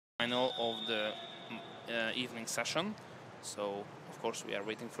Final of the evening session. So, of course, we are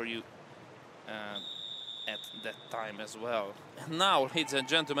waiting for you at that time as well. And now, ladies and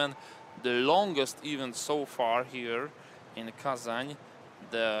gentlemen, the longest event so far here in Kazan,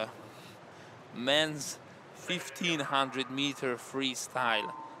 the men's 1500-meter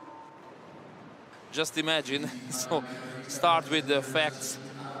freestyle. Just imagine, so start with the facts.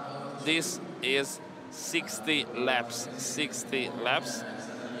 This is 60 laps, 60 laps.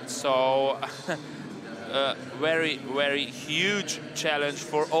 So very, very huge challenge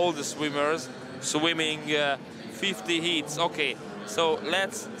for all the swimmers, swimming 50 heats. Okay, so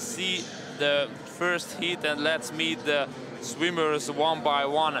let's see the first heat and let's meet the swimmers one by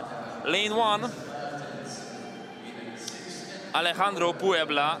one. Lane 1, Alejandro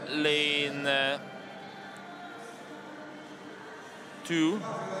Puebla. Lane 2,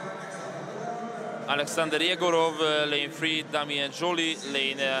 Alexander Yegorov. Lane 3, Damien Joly.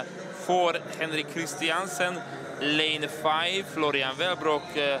 Lane 4, Henrik Christiansen. Lane 5, Florian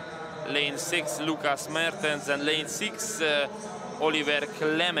Welbrock. Lane 6, Lucas Mertens. And lane 6, Oliver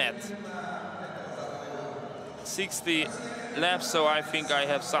Klemet. 60 laps, so I think I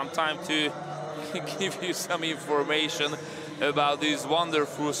have some time to give you some information about these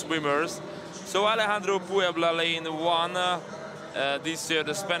wonderful swimmers. So Alejandro Puebla, lane 1, this year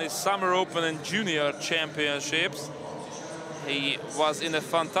the Spanish Summer Open and Junior Championships. He was in a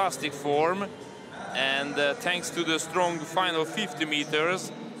fantastic form, and thanks to the strong final 50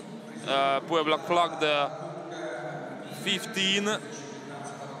 meters, Puebla clocked 13,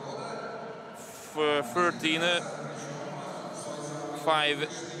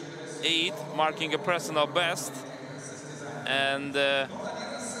 5.8, marking a personal best. And at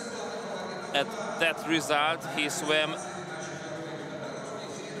that result, he swam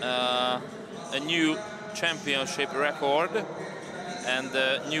a new championship record and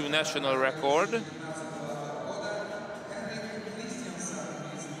a new national record.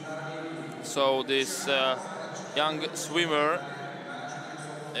 So this young swimmer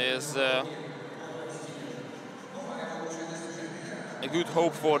is a good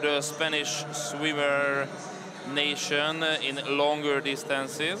hope for the Spanish swimmer nation in longer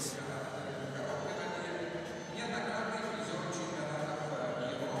distances.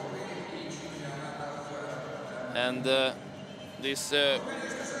 And this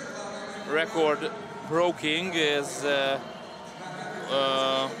record breaking is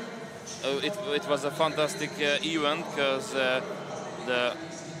it was a fantastic event, because the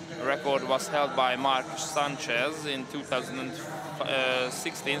record was held by Marc Sanchez in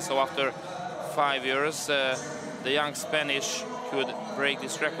 2016. So after 5 years, the young Spanish could break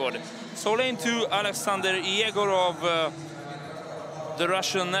this record. So lane 2, Alexander Yegorov, the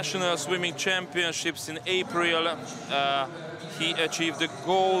Russian National Swimming Championships in April. He achieved the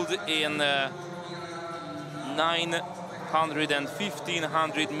gold in 900 and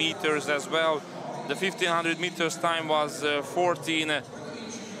 1500 meters as well. The 1500 meters time was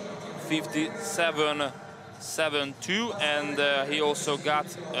 14:57.72, and he also got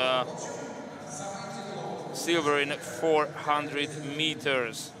silver in 400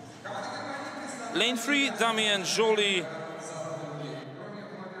 meters. Lane 3, Damien Joly.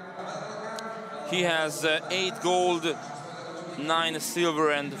 He has 8 gold, 9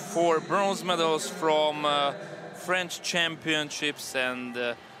 silver and 4 bronze medals from French championships, and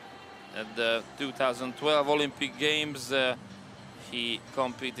at the 2012 Olympic Games he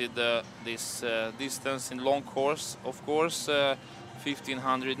competed this distance in long course, of course,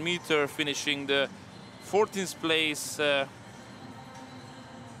 1500 meter, finishing the 14th place,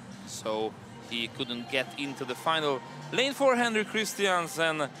 so he couldn't get into the final. Lane 4, Henrik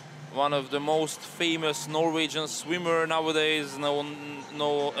Christiansen, one of the most famous Norwegian swimmer nowadays.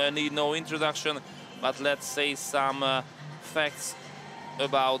 Need no introduction, but let's say some facts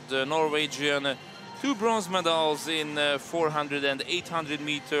about the Norwegian. 2 bronze medals in 400 and 800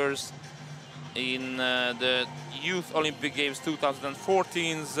 meters in the Youth Olympic Games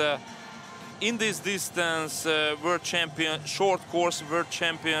 2014's. In this distance, World Champion Short Course World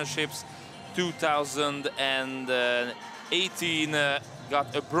Championships 2018,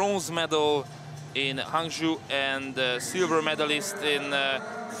 got a bronze medal in Hangzhou and silver medalist in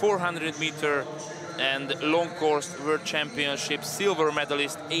 400 meter, and long course World Championship silver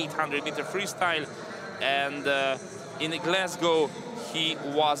medalist 800 meter freestyle. And in Glasgow he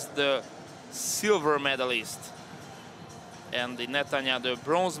was the silver medalist, and in Netanya the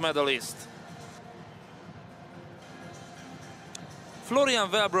bronze medalist. Florian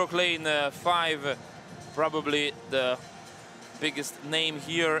Welbrock, lane 5, probably the biggest name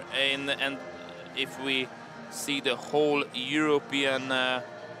here, and if we see the whole European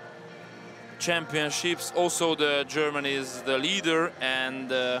championships. Also, Germany is the leader,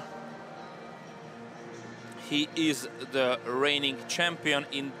 and he is the reigning champion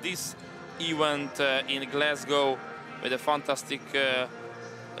in this event in Glasgow with a fantastic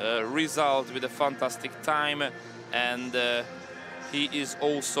result, with a fantastic time, and he is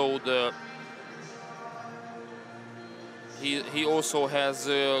also he also has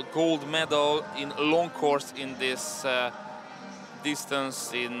a gold medal in long course in this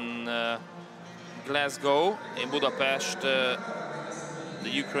distance in Glasgow. In Budapest, the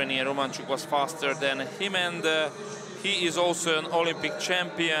Ukrainian Romanchuk was faster than him, and he is also an Olympic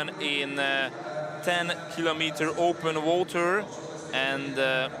champion in 10-kilometer open water. And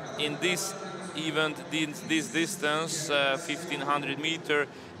in this event, this distance, 1500 meter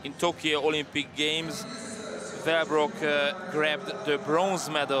in Tokyo Olympic Games, Velbrock grabbed the bronze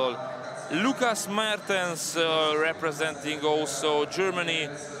medal. Lucas Mertens, representing also Germany,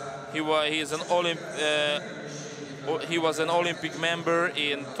 he was an Olympic member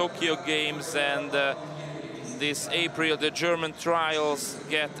in Tokyo Games, and this April the German trials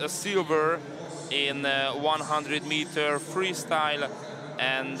get a silver in 100-meter freestyle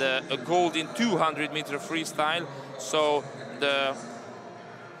and a gold in 200-meter freestyle. So the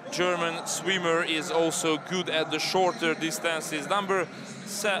German swimmer is also good at the shorter distances.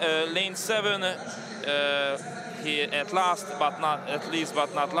 Lane 7, he at last, but not at least,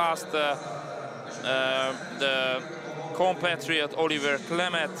 but not last, the compatriot Oliver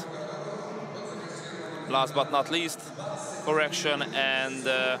Clement, last but not least, correction, and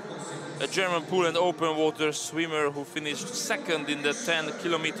a German pool and open water swimmer who finished second in the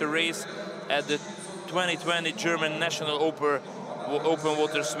 10-kilometer race at the 2020 German National Open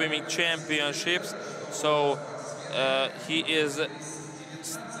Water Swimming Championships. So he is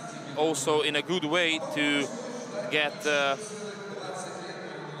also in a good way to get a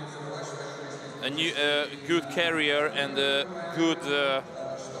new good career and a good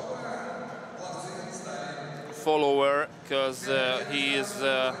follower, because he is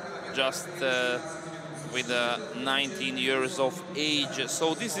just with 19 years of age.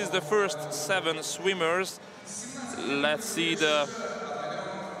 So this is the first 7 swimmers. Let's see the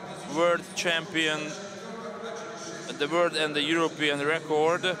world champion, the world and the European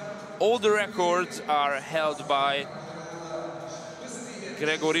record. All the records are held by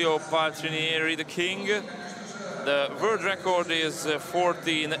Gregorio Paltrinieri, the king. The world record is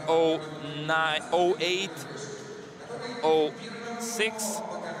 14:08:06,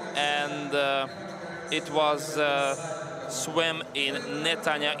 and it was swam in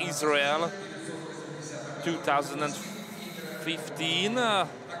Netanya, Israel, 2015,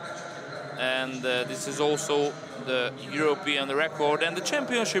 and this is also the European record, and the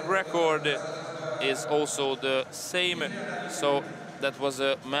championship record is also the same. So that was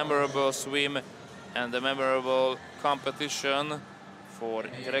a memorable swim and a memorable competition for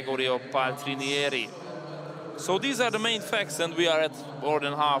Gregorio Paltrinieri. So these are the main facts, and we are at more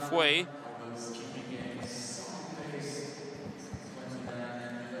than halfway.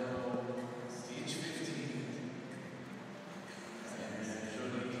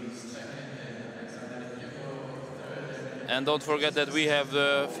 And don't forget that we have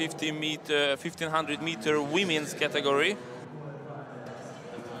the 1500-meter women's category.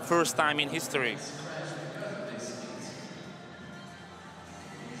 First time in history.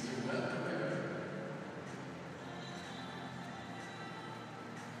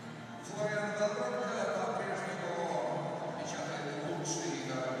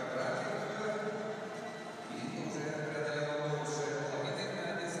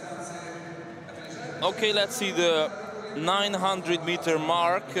 Okay, let's see the 900-meter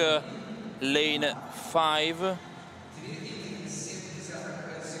mark, lane 5.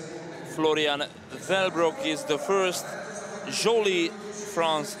 Florian Velbrock is the first, Joly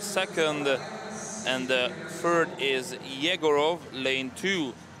France second, and the third is Yegorov, lane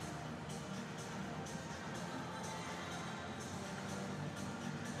 2.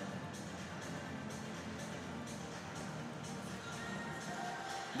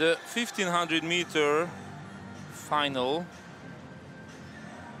 The 1500-meter final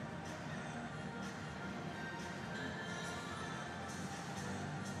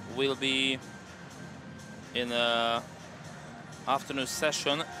will be in an afternoon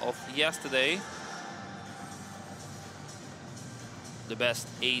session of yesterday. The best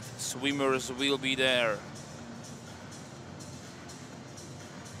 8 swimmers will be there.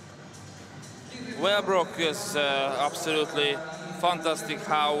 Velbrock is absolutely fantastic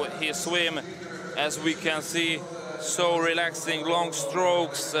how he swim, as we can see, so relaxing, long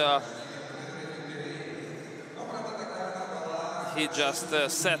strokes. he just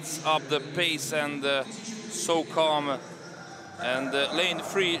sets up the pace and so calm. And lane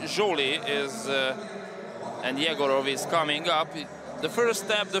 3, Jolie is and Yegorov is coming up. The first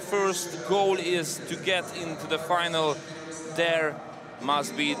step, the first goal is to get into the final. There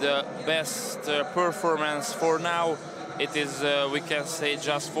must be the best performance for now. It is, we can say,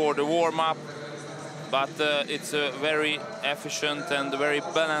 just for the warm-up, but it's a very efficient and very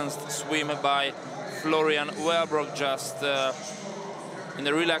balanced swim by Florian Wellbrook, just in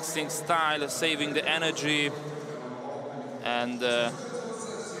a relaxing style, saving the energy, and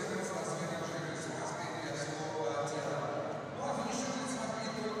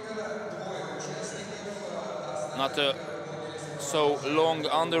not a so long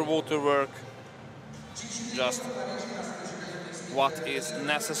underwater work, just what is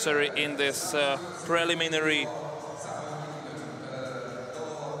necessary in this preliminary.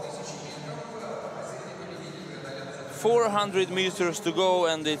 "400 meters to go,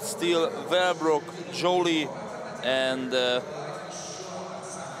 and it's still Wellbrook, Jolie, and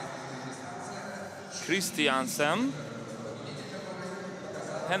Christiansen.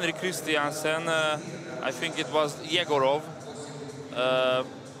 Henrik Christiansen, I think it was Yegorov.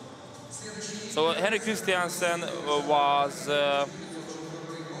 So Henrik Christiansen was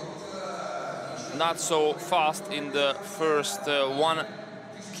not so fast in the first 1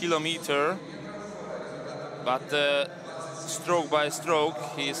 kilometer, but stroke by stroke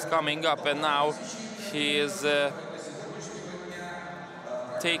he is coming up, and now he is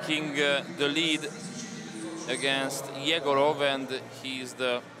taking the lead against Yegorov, and he's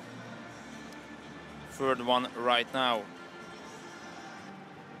the third one right now.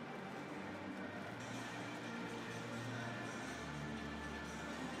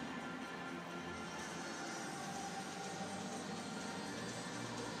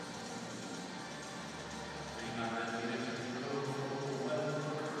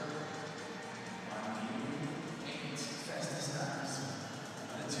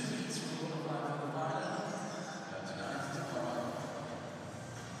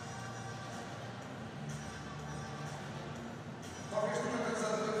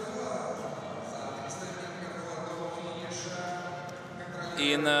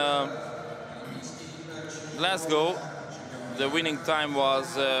 In Glasgow, the winning time was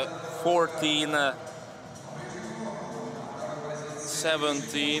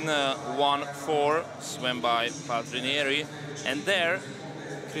 14:17:14, swam by Paltrinieri, and there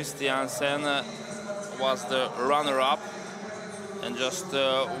Christiansen was the runner-up, and just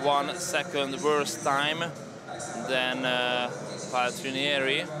 1 second worse time than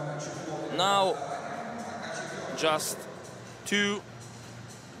Paltrinieri. Now just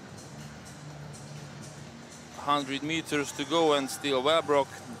 200 meters to go, and still Wellbrook.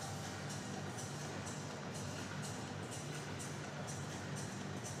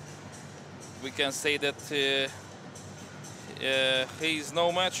 We can say that he is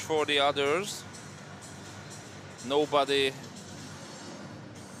no match for the others. Nobody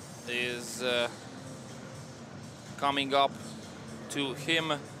is coming up to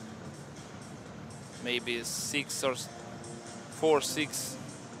him. Maybe 6 or 4-6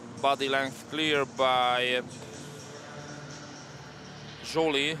 body length clear by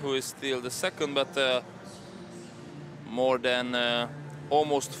Jolie, who is still the second, but more than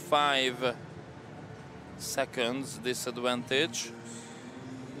almost 5 seconds disadvantage.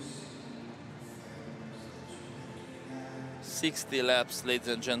 60 laps, ladies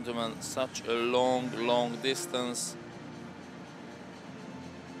and gentlemen, such a long distance.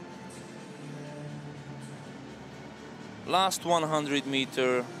 Last 100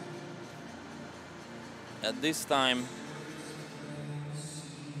 meter at this time.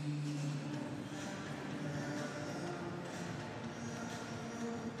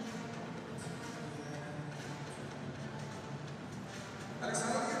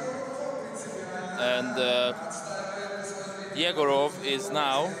 And Yegorov is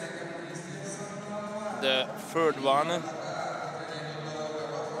now the third one.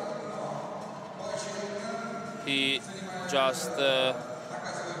 He just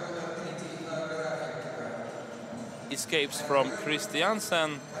escapes from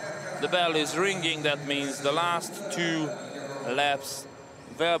Christiansen. The bell is ringing, that means the last 2 laps,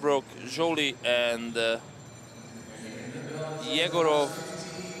 Wellbrook, Jolie and Yegorov.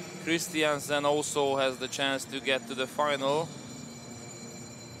 Christiansen also has the chance to get to the final.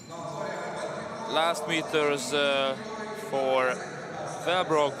 Last meters for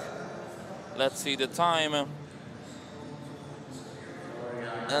Wellbrook. Let's see the time.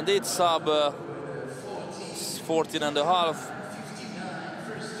 And it's sub 14.5,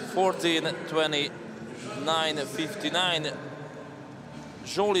 14:29:59.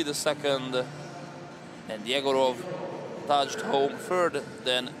 Joly the second, and Yegorov touched home third,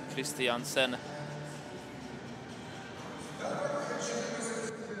 then Christiansen.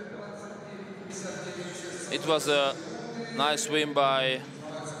 It was a nice win by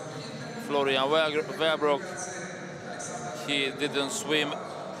Florian Werbrock. He didn't swim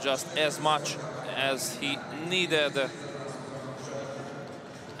just as much as he needed,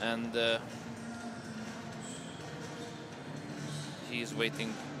 and he's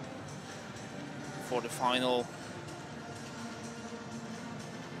waiting for the final.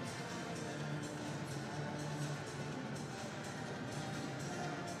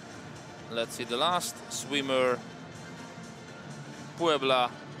 Let's see the last swimmer.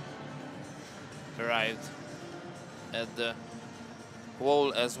 Puebla arrived at the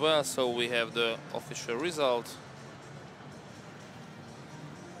wall as well, so we have the official result.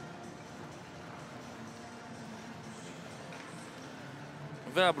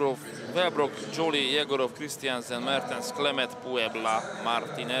 Werbrock, Joly, Yegorov, Christiansen, Mertens, Klemet, Puebla,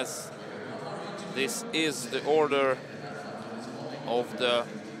 Martinez. This is the order of the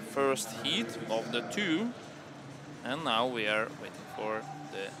first heat of the two, and now we are waiting for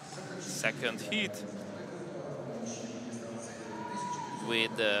the second heat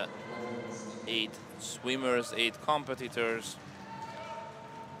with 8 swimmers, 8 competitors.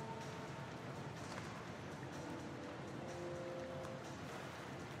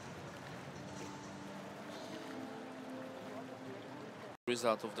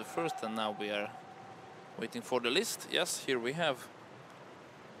 Result of the first, and now we are waiting for the list. Yes, here we have,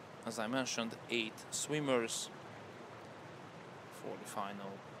 as I mentioned, 8 swimmers for the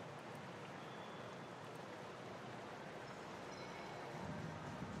final.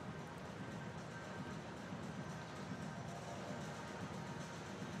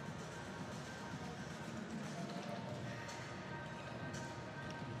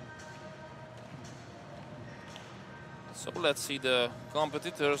 So let's see the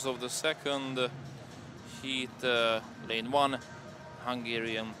competitors of the second heat. Lane 1,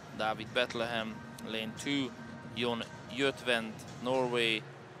 Hungarian David Bethlehem. Lane 2, Jon Jötvent, Norway.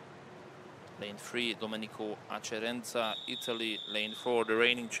 Lane 3, Domenico Acerenza, Italy. Lane 4, the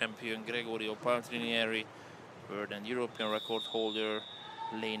reigning champion Gregorio Paltrinieri, world and European record holder.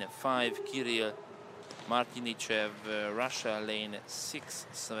 Lane 5, Kirill Martinichev, Russia. Lane 6,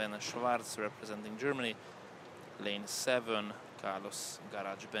 Sven Schwarz, representing Germany. Lane 7, Carlos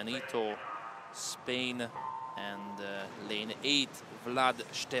Garage Benito, Spain, and lane 8, Vlad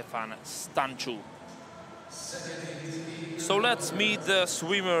Stefan Stancu. So let's meet the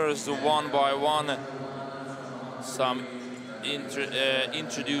swimmers one by one.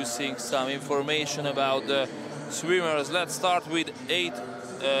 Introducing some information about the swimmers. Let's start with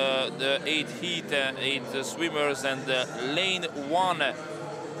the 8 heat, 8 swimmers, and lane 1,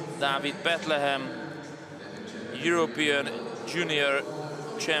 David Bethlehem, European Junior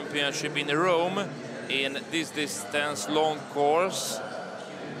Championship in Rome in this distance long course.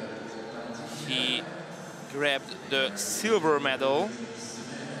 He grabbed the silver medal,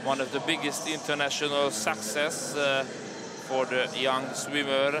 one of the biggest international success for the young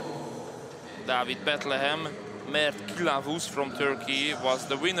swimmer David Bethlehem. Mert Kilavus from Turkey was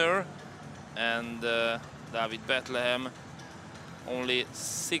the winner, and David Bethlehem, only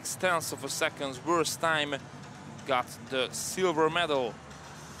 0.6 of a second worse time, got the silver medal.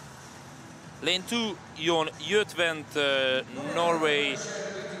 Lane 2, Jon Jötvent, Norway.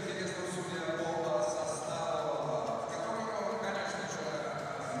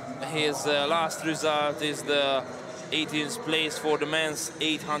 His last result is the 18th place for the men's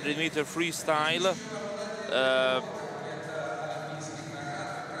 800-meter freestyle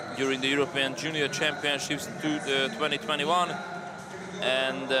during the European Junior Championships 2021,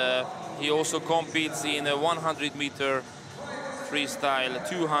 and he also competes in a 100-meter freestyle,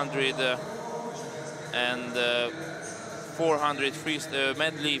 200 and 400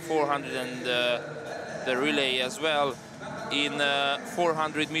 medley, 400 and the relay as well. In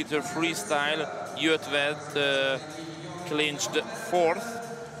 400-meter freestyle, Jötvent clinched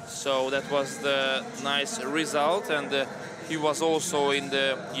 4th, so that was the nice result, and he was also in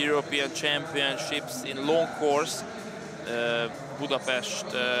the European Championships in long course, Budapest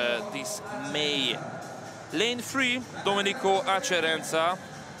this May. Lane 3, Domenico Acerenza,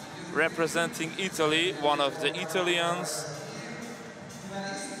 representing Italy, one of the Italians.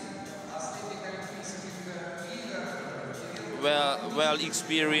 Well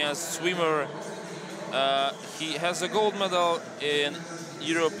experienced swimmer. He has a gold medal in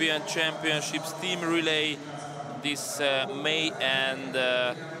European Championships team relay this May, and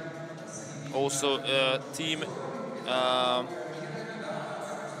also team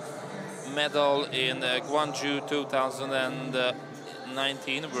medal in Gwangju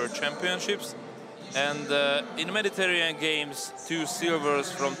 2019 World Championships, and in Mediterranean Games 2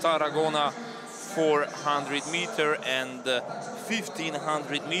 silvers from Tarragona, 400 meter and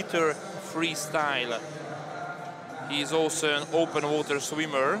 1500 meter freestyle. He is also an open water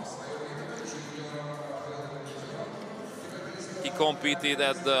swimmer. He competed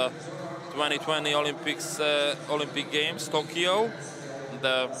at the 2020 Olympic Games, Tokyo,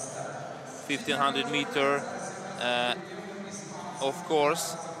 the 1500 meter, of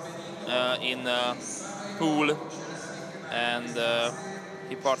course, in pool, and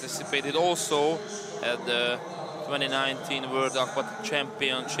he participated also at the 2019 World Aqua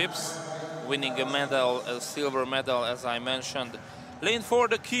Championships, winning a medal, a silver medal, as I mentioned. Lane 4,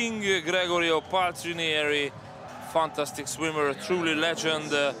 the king, Gregorio Paltrinieri, fantastic swimmer, truly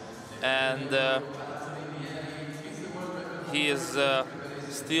legend, and he is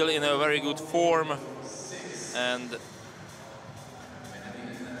still in a very good form, and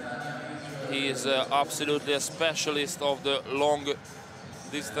he is absolutely a specialist of the long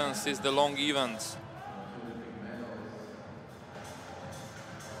distances, the long events.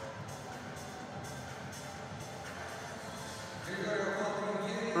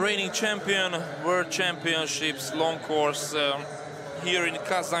 Reigning champion, World Championships, long course here in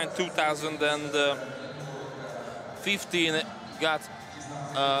Kazan 2015, got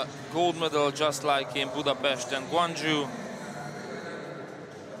a gold medal just like in Budapest and Gwangju.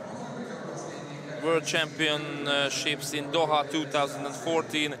 World Championships in Doha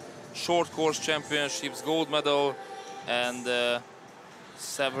 2014, short course championships, gold medal, and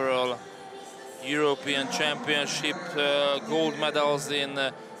several European Championship gold medals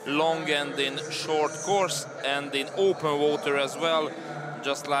in long and in short course and in open water as well.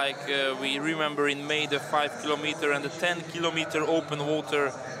 Just like we remember in May, the 5 kilometer and the 10 kilometer open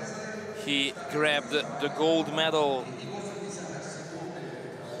water, he grabbed the gold medal.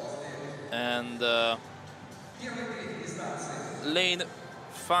 And lane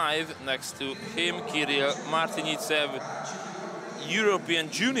 5 next to him, Kirill Martinitsev, European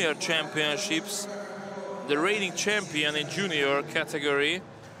Junior Championships, the reigning champion in junior category,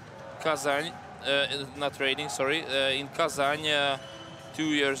 Kazan, not reigning, sorry, in Kazan 2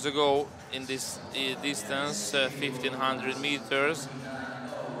 years ago in this distance, 1500 meters.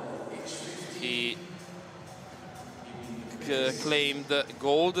 He claimed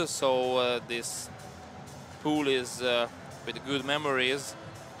gold, so this pool is with good memories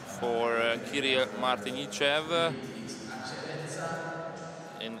for Kirill Martinitsev.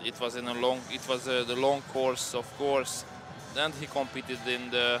 And it was in a long, the long course, of course, and he competed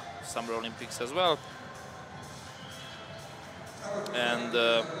in the Summer Olympics as well. And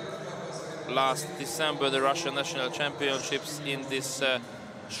last December, the Russian National Championships in this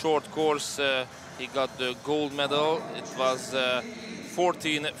short course, he got the gold medal. It was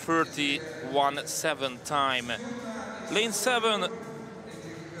 14:31.7 time. Lane 7,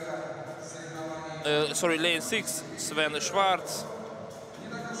 lane 6, Sven Schwarz.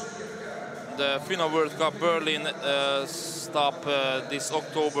 The FINA World Cup Berlin stop this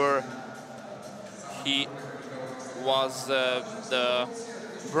October. He was the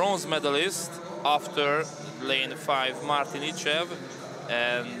bronze medalist after lane 5 Martinitsev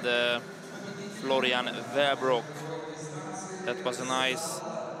and Florian Werbrock. That was a nice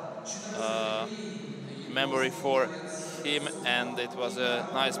memory for him, and it was a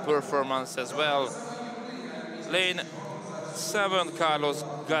nice performance as well. Lane 7, Carlos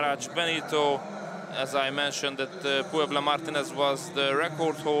Garage Benito. As I mentioned, that Puebla Martinez was the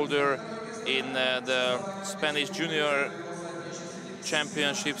record holder in the Spanish Junior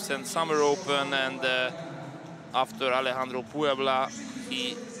Championships and Summer Open, and after Alejandro Puebla,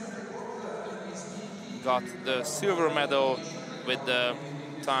 he got the silver medal with the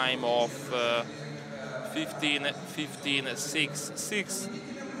time of 15:15.66.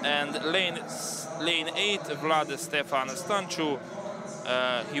 And lane 8, Vlad Stefan Stanciu.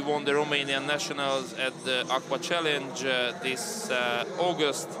 He won the Romanian Nationals at the Aqua Challenge this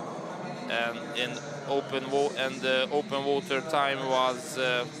August, and in the open water time was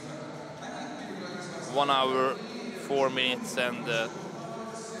 1 hour 4 minutes and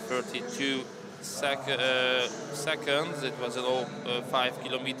 32 seconds. It was a 5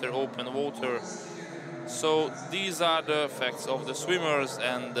 kilometer open water. So these are the facts of the swimmers,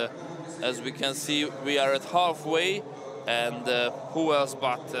 and as we can see, we are at halfway, and who else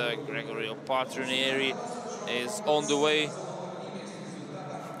but Gregorio Paltrinieri is on the way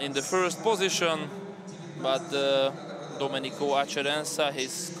in the first position, but Domenico Acerenza,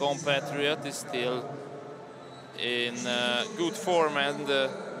 his compatriot, is still in good form, and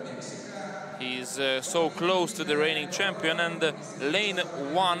He's so close to the reigning champion. And lane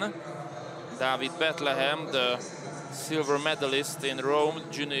 1, David Bethlehem, the silver medalist in Rome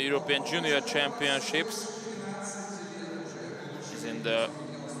European Junior Championships, is in the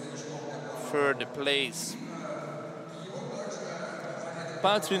 3rd place.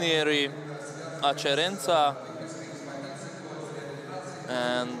 Paltrinieri, Acerenza,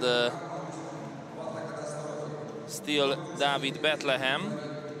 and still David Bethlehem.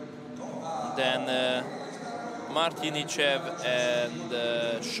 Then Martinichev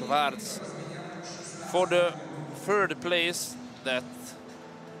and Schwarz for the 3rd place. That,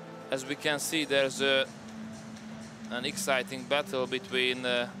 as we can see, there's an exciting battle between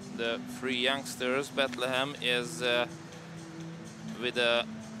the 3 youngsters. Bethlehem is with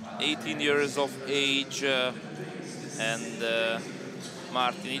 18 years of age, and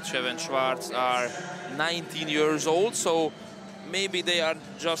Martinichev and Schwarz are 19 years old, so maybe they are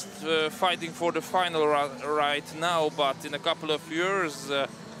just fighting for the final right now, but in a couple of years,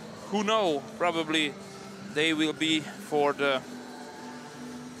 who knows, probably they will be for the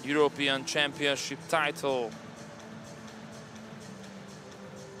European Championship title.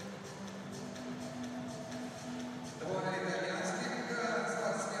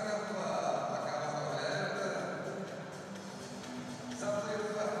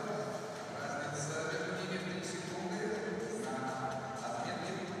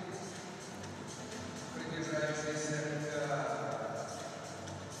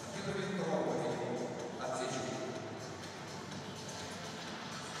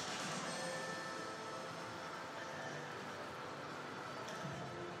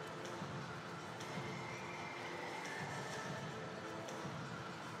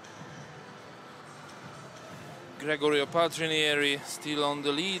 Gregorio Paltrinieri still on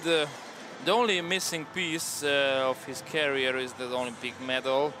the lead. The only missing piece of his career is the Olympic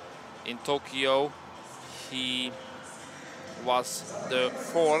medal in Tokyo. He was the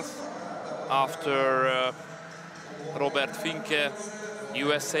 4th after Robert Finke,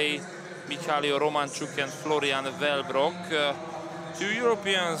 USA, Mikhailo Romanchuk and Florian Wellbrock. 2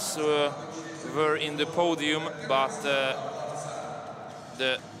 Europeans were in the podium, but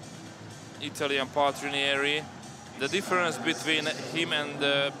the Italian Paltrinieri, the difference between him and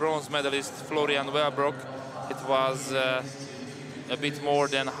the bronze medalist Florian Wellbrock, it was a bit more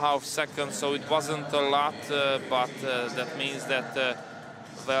than half second, so it wasn't a lot, but that means that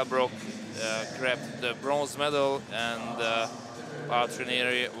Wellbrock grabbed the bronze medal and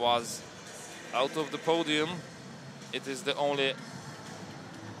Paltrinieri was out of the podium. It is the only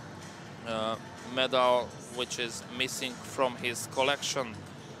medal which is missing from his collection.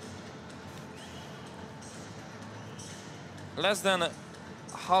 Less than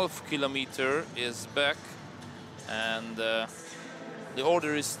half kilometer is back, and the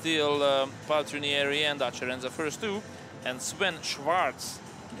order is still Paltrinieri and Acerenza first 2, and Sven Schwarz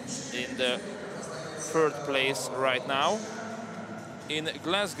in the 3rd place right now. In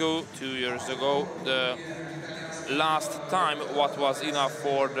Glasgow 2 years ago, the last time what was enough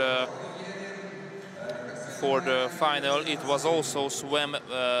for the final, it was also swam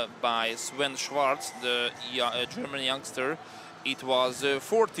by Sven Schwarz, the German youngster. It was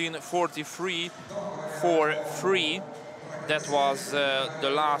 14:43.43. That was the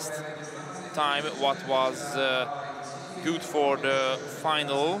last time what was good for the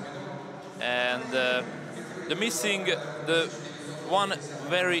final. And the one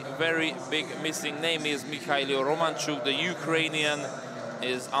very big missing name is Mikhailo Romanchuk. The Ukrainian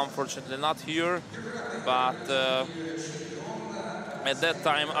is unfortunately not here, but at that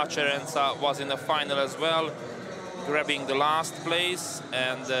time Acerenza was in the final as well, grabbing the last place,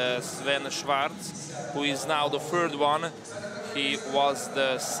 and Sven Schwarz, who is now the 3rd one, he was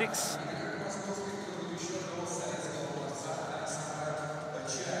the 6th.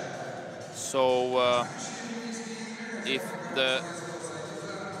 So if the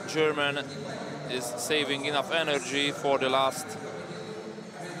German is saving enough energy for the last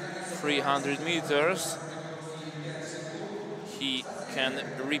 300 meters, he can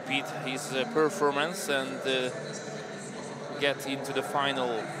repeat his performance and get into the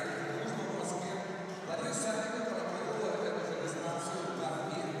final.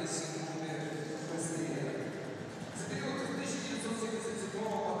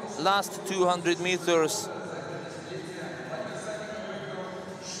 Last 200 meters,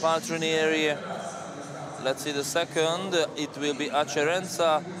 Paltrinieri, let's see the second, it will be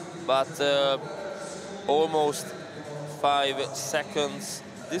Acerenza, but almost 5 seconds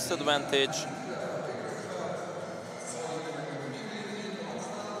disadvantage.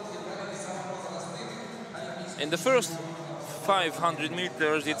 In the first 500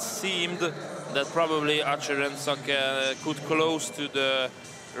 meters, it seemed that probably Acherenca could close to the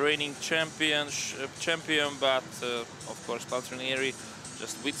reigning champion, but of course Paltrinieri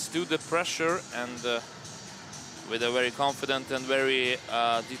just withstood the pressure and with a very confident and very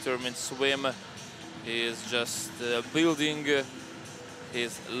determined swim, he is just building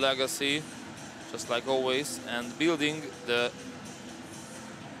his legacy, just like always, and building the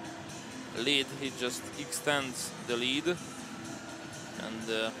lead. He just extends the lead, and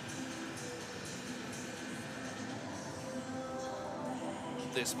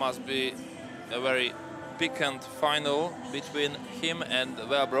this must be a very piquant final between him and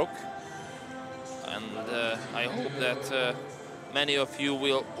Wellbrook, and I hope that many of you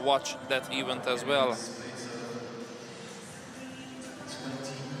will watch that event as well.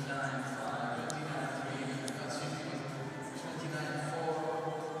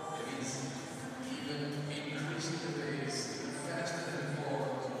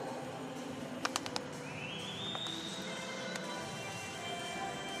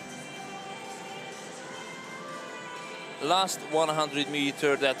 Last 100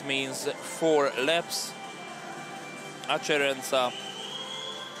 meter, that means 4 laps. Acherenca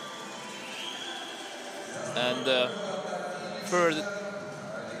and third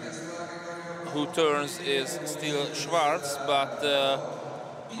who turns is still Schwarz, but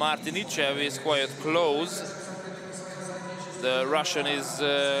Martinichev is quite close. The Russian is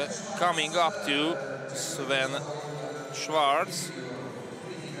coming up to Sven Schwarz.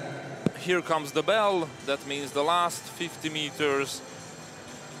 Here comes the bell. That means the last 50 meters.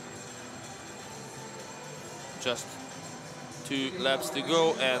 Just 2 laps to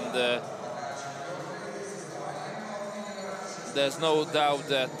go, and there's no doubt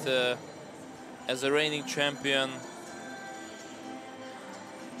that as a reigning champion,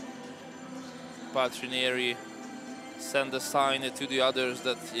 Paltrinieri sent a sign to the others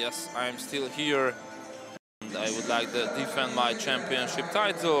that yes, I'm still here and I would like to defend my championship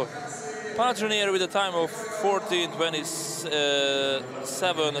title. Paltrinieri with a time of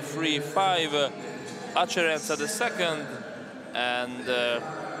 14:27.35. Acherenca the second, and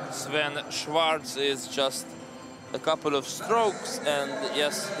Sven Schwarz is just a couple of strokes, and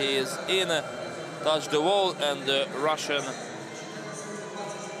yes, he is in, touch the wall, and the Russian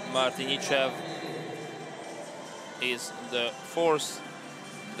Martinichev is the fourth,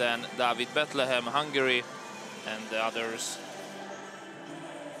 then David Bethlehem, Hungary, and the others.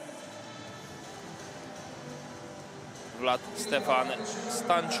 Vlad Stefan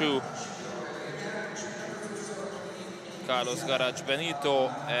Stanchu, Carlos Garage Benito,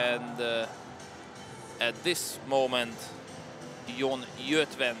 and at this moment Jon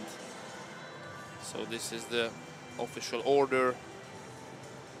Götvend. So this is the official order.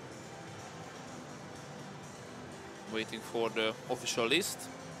 Waiting for the official list.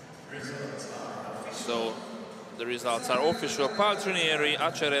 So the results are official. Paltrinieri,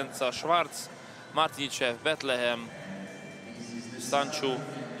 Acherenca, Schwarz, Martinichev, Bethlehem, Stanchu,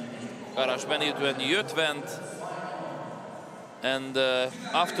 Garage Benito, and Götvend. And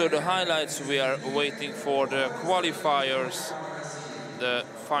after the highlights, we are waiting for the qualifiers. The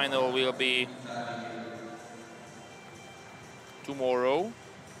final will be tomorrow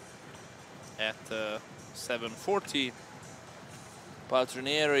at 7:40.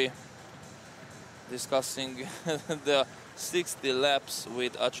 Paltrinieri discussing the 60 laps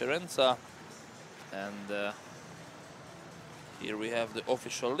with Acherenca, and here we have the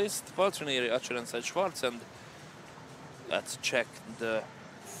official list: Paltrinieri, Acherenca, Schwarz, and let's check the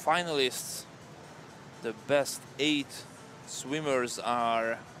finalists. The best 8 swimmers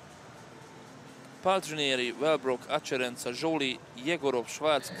are Paltrinieri, Wellbrook, Acherenca, Joly, Yegorov,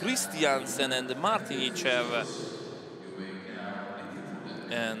 Schwarz, Christiansen, and Martinichev.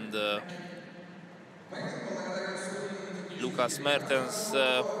 And Lukas Mertens,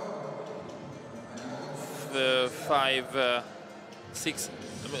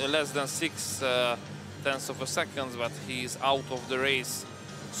 less than 6 tenths of a second, but he's out of the race.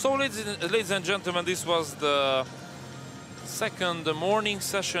 So, ladies and gentlemen, this was the second morning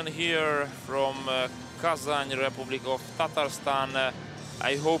session here from Kazan, Republic of Tatarstan.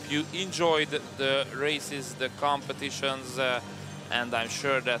 I hope you enjoyed the races, the competitions, and I'm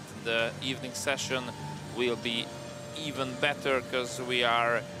sure that the evening session will be even better, because we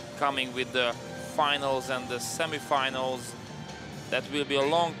are coming with the finals and the semi-finals. That will be a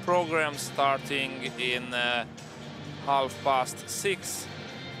long program starting in 6:30.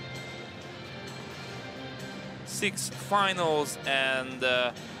 6 finals and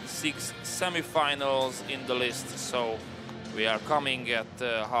 6 semi-finals in the list. So we are coming at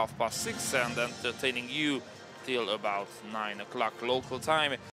 6:30 and entertaining you till about 9 o'clock local time.